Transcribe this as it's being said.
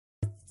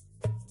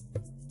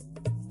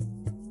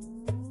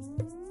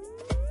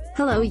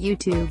Hello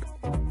YouTube.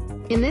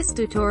 In this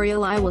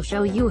tutorial I will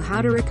show you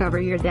how to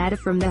recover your data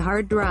from the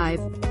hard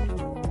drive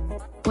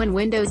when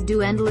Windows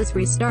do endless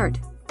restart.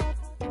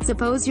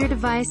 Suppose your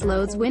device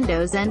loads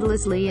Windows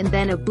endlessly and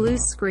then a blue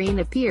screen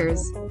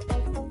appears.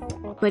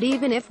 But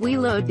even if we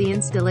load the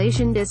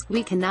installation disk,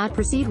 we cannot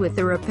proceed with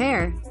the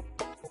repair.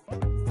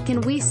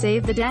 Can we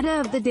save the data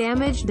of the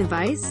damaged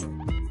device?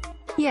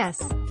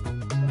 Yes.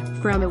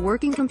 From a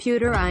working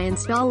computer I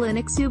install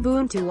Linux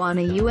Ubuntu on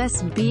a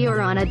USB or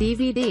on a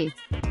DVD.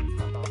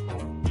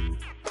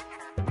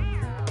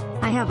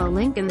 I have a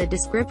link in the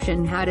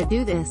description how to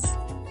do this.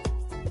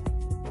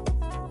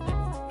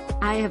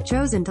 I have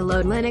chosen to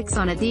load Linux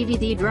on a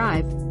DVD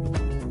drive.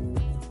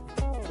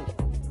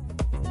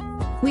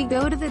 We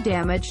go to the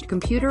damaged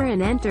computer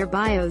and enter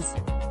BIOS.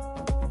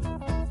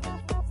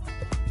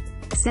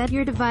 Set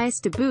your device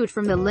to boot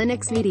from the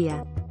Linux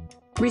media.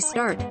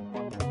 Restart.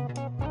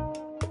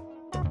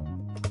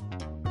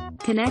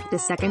 Connect a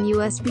second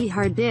USB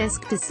hard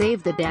disk to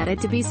save the data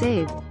to be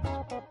saved.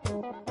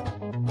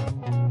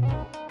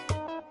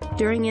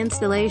 During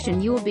installation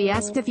you will be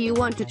asked if you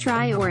want to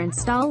try or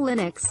install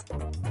Linux.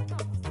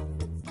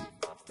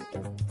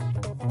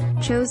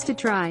 Choose to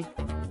try.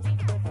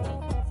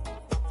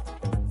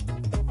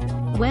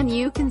 When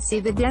you can see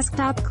the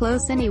desktop,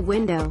 close any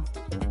window.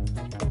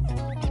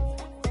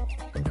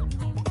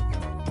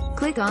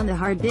 Click on the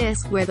hard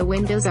disk where the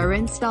windows are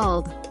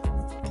installed.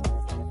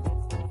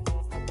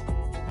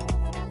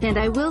 And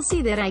I will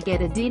see that I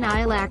get a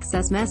denial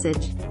access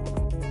message.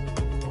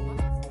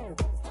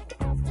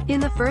 In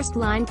the first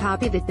line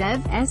copy the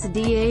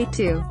ntfsfix,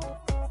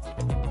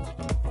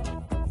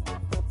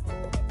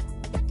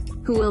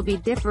 who will be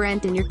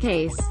different in your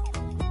case.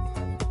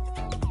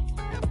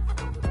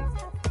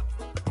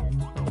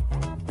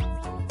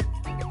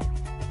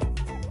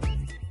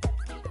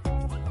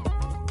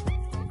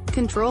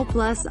 Ctrl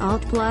plus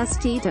Alt plus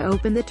T to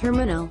open the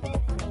terminal.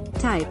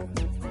 Type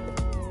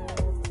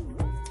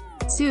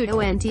Sudo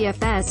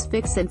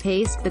ntfsfix and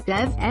paste the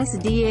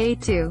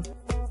ntfsfix.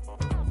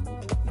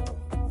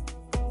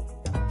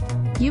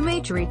 You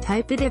may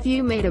retype it if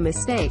you made a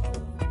mistake,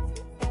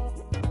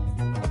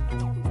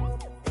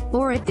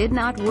 or it did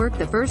not work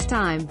the first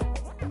time.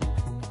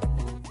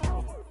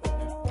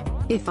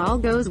 If all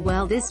goes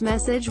well, this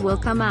message will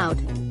come out.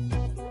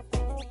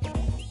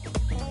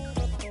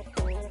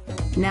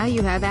 Now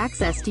you have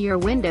access to your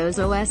Windows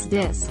OS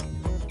disk.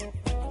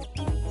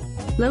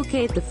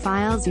 Locate the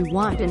files you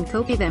want and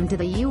copy them to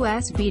the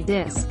USB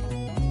disk.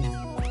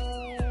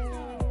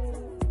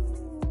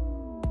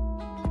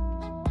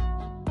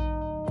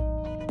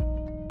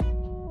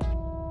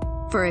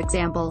 For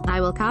example, I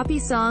will copy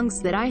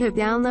songs that I have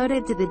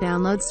downloaded to the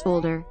Downloads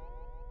folder.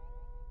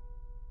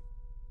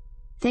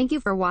 Thank you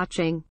for watching.